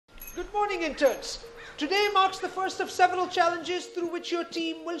Good morning, interns. Today marks the first of several challenges through which your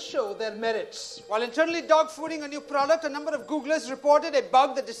team will show their merits. While internally dogfooding a new product, a number of Googlers reported a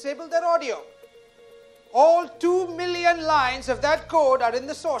bug that disabled their audio. All 2 million lines of that code are in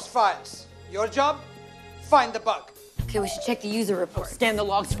the source files. Your job? Find the bug. Okay, we should check the user report. Scan the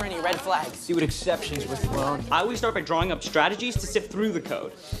logs for any red flags. See what exceptions were thrown. I always start by drawing up strategies to sift through the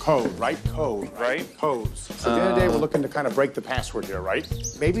code. Code, right? Code, right? Codes. So at the end of the day, we're looking to kind of break the password here, right?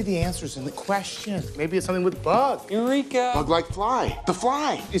 Maybe the answer's in the question. Maybe it's something with bug. Eureka! Bug like fly. The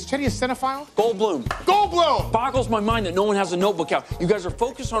fly. Is Chetty a cinephile? Goldblum. Goldblum! Boggles my mind that no one has a notebook out. You guys are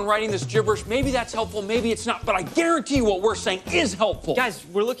focused on writing this gibberish. Maybe that's helpful, maybe it's not, but I guarantee you what we're saying is helpful. Guys,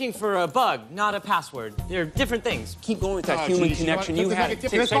 we're looking for a bug, not a password. They're different things. Keep going with that human connection you had.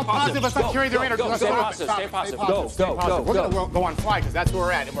 Let's go positive. Let's not carry the radar. Stay positive. Stay positive. Go. We're going to go on fly because that's where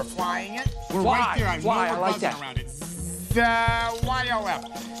we're at. And we're flying it. We're right there. Fly. I like buzzing that. around it. The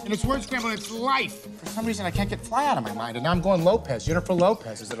YLF. And it's word scramble. It's life. For some reason, I can't get fly out of my mind. And now I'm going Lopez. Jennifer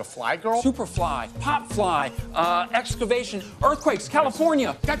Lopez. Is it a fly girl? Superfly, pop fly, excavation, earthquakes,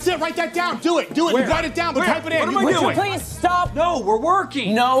 California. That's it. Write that down. Do it. Where? Write it down, but type it in. What am I doing? Please stop. No, we're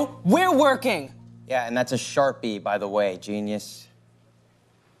working. No, we're working. Yeah, and that's a Sharpie, by the way, genius.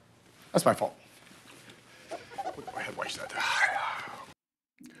 That's my fault. Go ahead, watch that.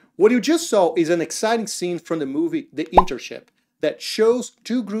 What you just saw is an exciting scene from the movie The Internship that shows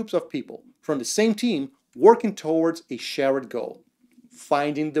two groups of people from the same team working towards a shared goal,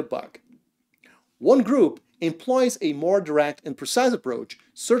 finding the bug. One group employs a more direct and precise approach,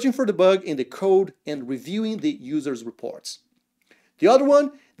 searching for the bug in the code and reviewing the user's reports. The other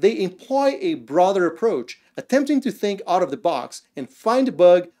one, they employ a broader approach, attempting to think out of the box and find the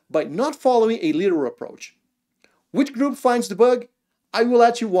bug by not following a literal approach. Which group finds the bug? I will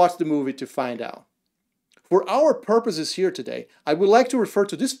let you watch the movie to find out. For our purposes here today, I would like to refer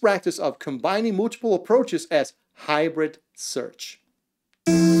to this practice of combining multiple approaches as hybrid search.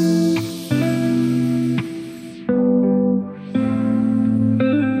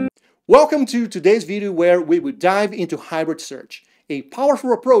 Welcome to today's video where we will dive into hybrid search, a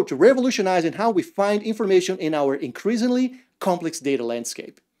powerful approach revolutionizing how we find information in our increasingly complex data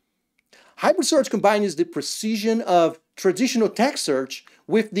landscape. Hybrid search combines the precision of traditional text search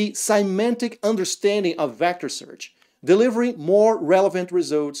with the semantic understanding of vector search, delivering more relevant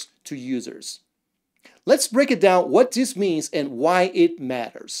results to users. Let's break it down what this means and why it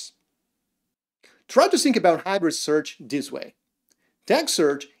matters. Try to think about hybrid search this way. Text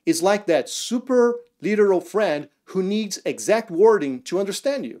search is like that super literal friend who needs exact wording to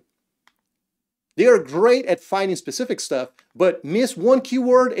understand you. They are great at finding specific stuff, but miss one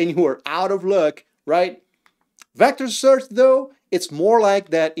keyword and you are out of luck, right? Vector search, though, it's more like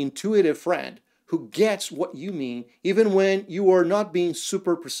that intuitive friend who gets what you mean even when you are not being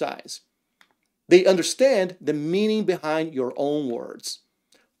super precise. They understand the meaning behind your own words.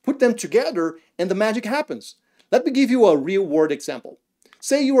 Put them together and the magic happens. Let me give you a real-world example.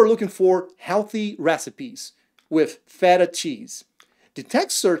 Say you are looking for healthy recipes with feta cheese. The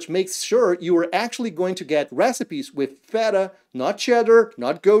text search makes sure you are actually going to get recipes with feta, not cheddar,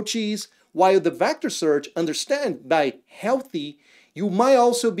 not goat cheese, while the vector search understands by healthy, you might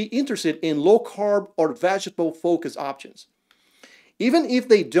also be interested in low-carb or vegetable-focused options, even if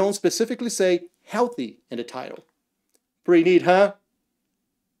they don't specifically say healthy in the title. Pretty neat, huh?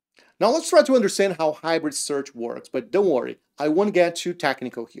 Now let's try to understand how hybrid search works, but don't worry, I won't get too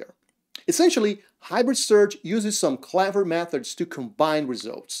technical here. Essentially, hybrid search uses some clever methods to combine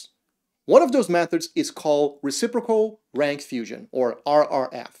results. One of those methods is called Reciprocal Rank Fusion, or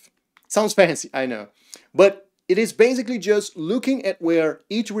RRF. Sounds fancy, I know, but it is basically just looking at where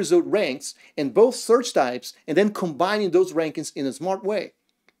each result ranks in both search types and then combining those rankings in a smart way.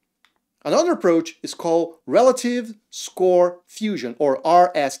 Another approach is called Relative Score Fusion, or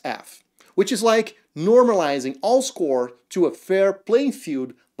RSF, which is like normalizing all scores to a fair playing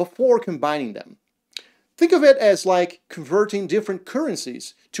field before combining them. Think of it as like converting different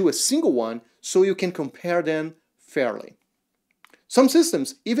currencies to a single one so you can compare them fairly. Some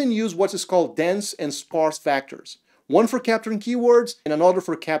systems even use what is called dense and sparse vectors, one for capturing keywords and another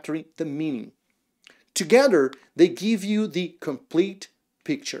for capturing the meaning. Together, they give you the complete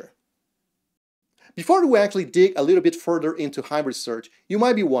picture. Before we actually dig a little bit further into hybrid search, you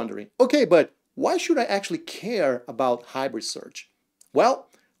might be wondering, okay, but why should I actually care about hybrid search? Well,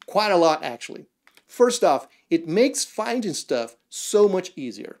 quite a lot actually. First off, it makes finding stuff so much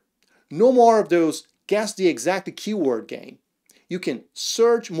easier. No more of those guess the exact keyword game. You can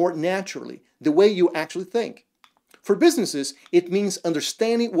search more naturally, the way you actually think. For businesses, it means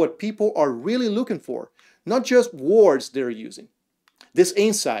understanding what people are really looking for, not just words they're using. This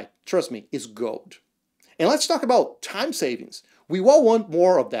insight, trust me, is gold. And let's talk about time savings. We all want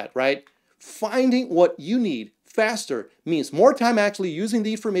more of that, right? Finding what you need faster means more time actually using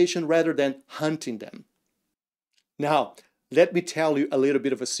the information rather than hunting them. Now, let me tell you a little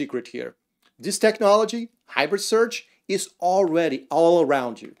bit of a secret here. This technology, hybrid search, is already all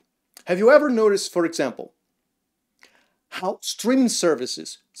around you. Have you ever noticed, for example, how streaming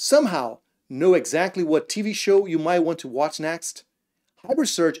services somehow know exactly what TV show you might want to watch next? Hybrid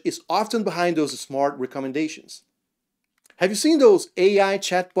search is often behind those smart recommendations. Have you seen those AI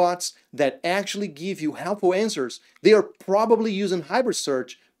chatbots that actually give you helpful answers? They are probably using hybrid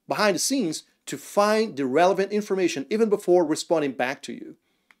search behind the scenes to find the relevant information even before responding back to you.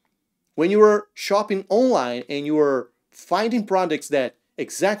 When you are shopping online and you are finding products that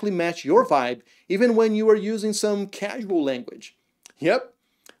exactly match your vibe, even when you are using some casual language. Yep,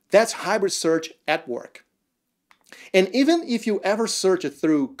 that's hybrid search at work. And even if you ever search it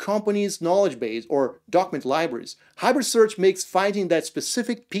through companies' knowledge base or document libraries, hybrid search makes finding that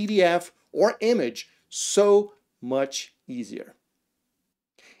specific PDF or image so much easier.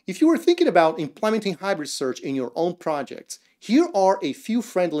 If you are thinking about implementing hybrid search in your own projects, here are a few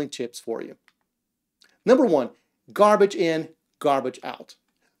friendly tips for you. Number one, garbage in, garbage out.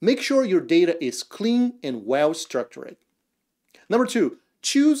 Make sure your data is clean and well structured. Number two,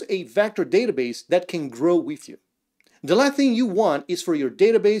 choose a vector database that can grow with you. The last thing you want is for your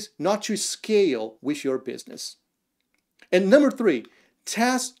database not to scale with your business. And number three,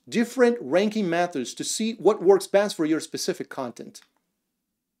 test different ranking methods to see what works best for your specific content.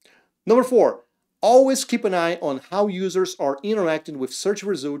 Number four, always keep an eye on how users are interacting with search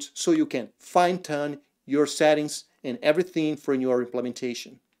results so you can fine-tune your settings and everything for your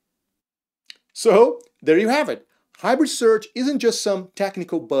implementation. So, there you have it. Hybrid search isn't just some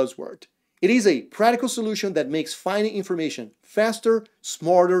technical buzzword. It is a practical solution that makes finding information faster,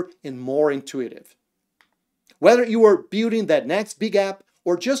 smarter, and more intuitive. Whether you are building that next big app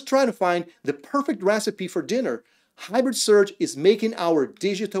or just trying to find the perfect recipe for dinner, hybrid search is making our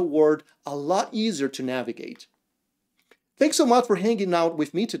digital world a lot easier to navigate. Thanks so much for hanging out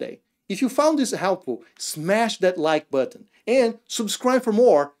with me today. If you found this helpful, smash that like button and subscribe for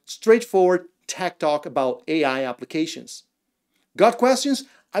more straightforward tech talk about AI applications. Got questions?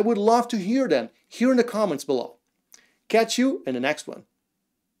 I would love to hear them here in the comments below. Catch you in the next one.